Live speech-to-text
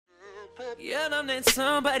Yeah, I'm that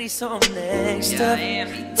somebody, so I'm next up.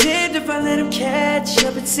 Damned if I let him catch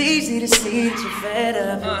up. It's easy to see that you're fed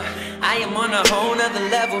up. I am on a whole nother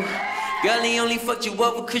level. Girl, he only fucked you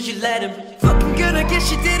over cause you let him. Fucking girl, I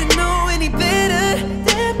guess you didn't know any better.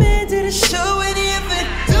 That man didn't show any effort.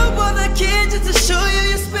 Do all I can just to show you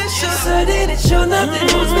you're special. So didn't show nothing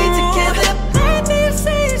holds me together. That man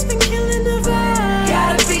say it's been killing the vibe.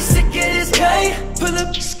 Gotta be sick of this guy. Pull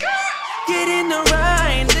up your skirt. Get in the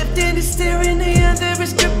ride, lifting and steering, the other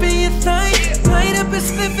is gripping your thigh. Light up a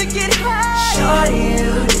spliff and get high. Shorty,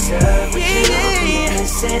 you deserve what you're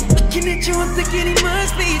missing. Looking at you, I'm thinking he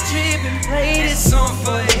must be tripping. Play this song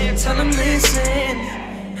for him, tell him listen.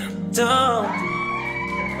 Don't,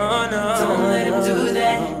 oh no, don't let him do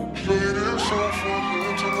that. Play this song for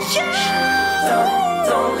him, tell him listen.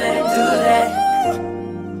 Don't let him do that.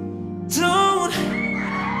 Don't,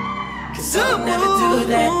 cause I'll never do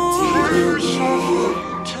that to you.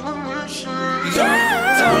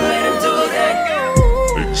 Don't let him do that.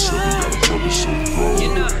 Nigga said we got a brother so cold. You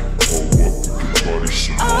know. Hold up, we can party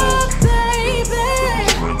some more. Oh baby,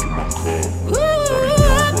 drink in my cup. Got a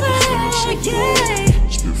young brother feeling so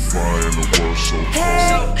cold. Spit fire in the world so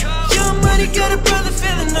cold. Young money got a brother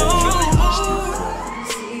feeling old.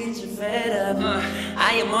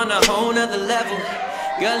 I am on a whole nother level.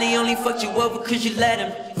 Girl, he only fucked you over cause you let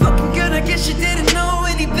him. Fucking girl, I guess you didn't know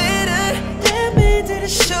any better. That man didn't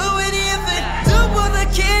show any effort. Do all I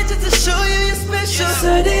can just to show you you're special.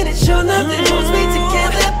 So didn't show nothing holds me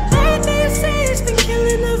together. That man say it's been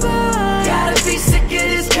killing the vibe. Gotta be sick of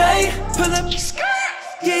this guy. Pull up your skirt.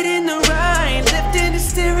 Get in the ride, lifting and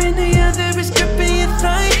steering, the other is gripping your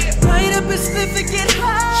thigh. Light up a spliff and get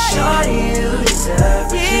high. Shorty, you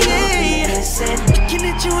deserve what you're missing. Looking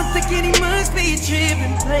at you, I'm thinking he must be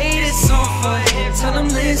tripping. Play this song for him, tell him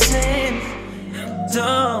listen.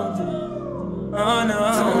 Don't, oh no,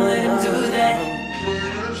 don't let him do that.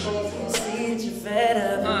 See that you're fed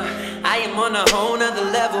up. I am on a whole nother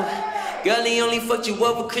level. Girl, he only fucked you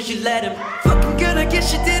over cause you let him. Fucking girl, I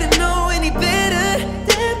guess you didn't know any better.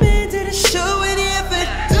 That man didn't show any effort.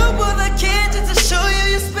 Do all I can just to show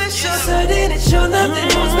you you're special. So didn't show nothing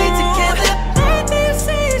holds me together. That man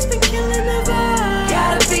say it's been killing the vibe.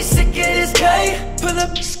 Gotta be sick of this guy. Pull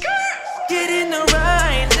up your skirt. Get in the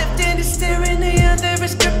ride, lifting and steering, the other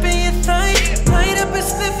is gripping your thigh. Light up a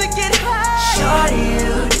spliff and get high. Shorty,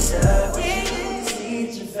 you deserve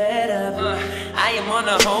what you're fed up. I am on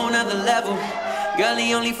a whole nother level. Girl,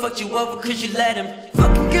 he only fucked you over cause you let him.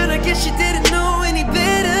 Fucking girl, I guess you didn't know any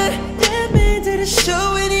better. That man didn't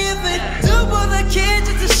show any effort. Do all I can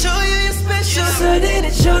just to show you you're special. So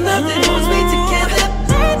didn't show nothing holds me together.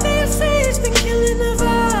 That man say it's been killing the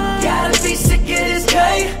vibe. Gotta be sick of this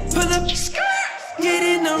guy. Pull up your skirt. Get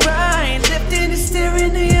in the ride, lifting and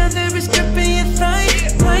steering, the other is gripping your thigh.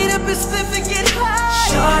 Light up a spliff and get high.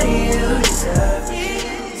 Shorty, you deserve it.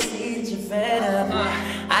 Fed up.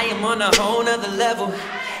 I am on a whole nother level.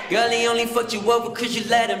 Girl, he only fucked you over cause you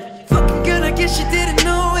let him. Fucking girl, I guess you didn't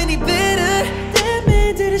know any better. That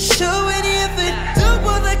man didn't show any effort. Do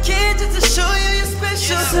all I can just to show you you're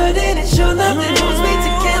special. So didn't show nothing holds me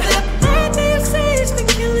together. That man say it's been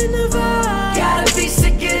killing the vibe. Gotta be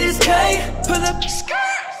sick of this guy. Pull up your skirt.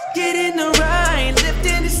 Get in the ride,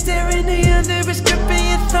 lifting and steering, the other is gripping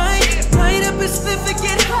your thigh. Light up a spliff and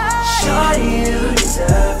get high. Shorty, you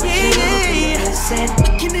deserve what you're missing.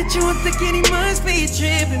 Looking at you, I'm thinking he must be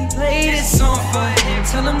tripping. Play this song for him,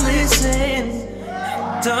 tell him listen.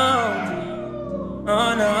 Don't,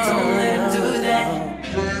 oh no, don't let him do that.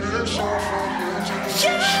 Play this song for him, tell him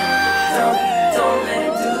listen. Don't let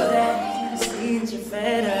him do that. See that you're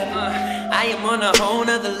fed up. I am on a whole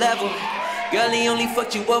nother level. Girl, he only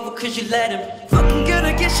fucked you over cause you let him. Fucking girl,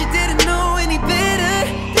 I guess you didn't know any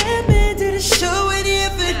better. That man didn't show any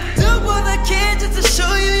effort. Do all I can just to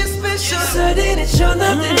show you you're special. So didn't show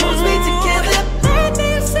nothing holds me together. That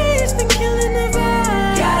man say it's been killing the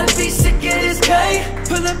vibe. Gotta be sick of this guy.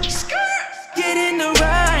 Pull up your skirt. Get in the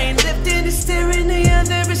ride, lifting and steering, the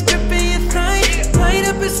other is gripping your thigh. Light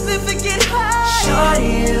up a spliff and get high.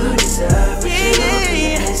 Shorty, you deserve what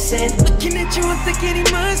you're missing. Looking at you, I'm thinking he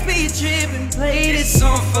must be tripping. Play this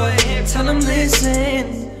song for him, tell him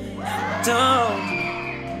listen. Don't,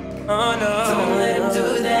 oh no, don't let him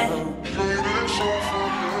do that. Play this song for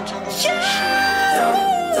him, tell him listen.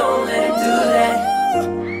 Don't let him do that.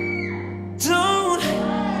 Don't,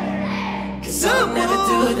 cause I'll never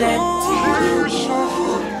do that to you.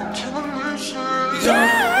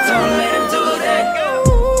 Don't let him do that.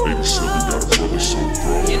 Nigga said we got a brother so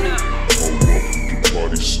cold. You know. Hold up, we can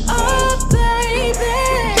party some more. Oh baby,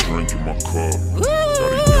 drink in my cup. Got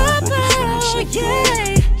a young brother feeling so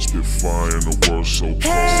cold. Spit fire in the world so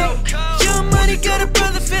cold.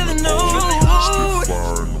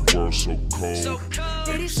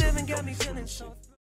 87 got me feeling so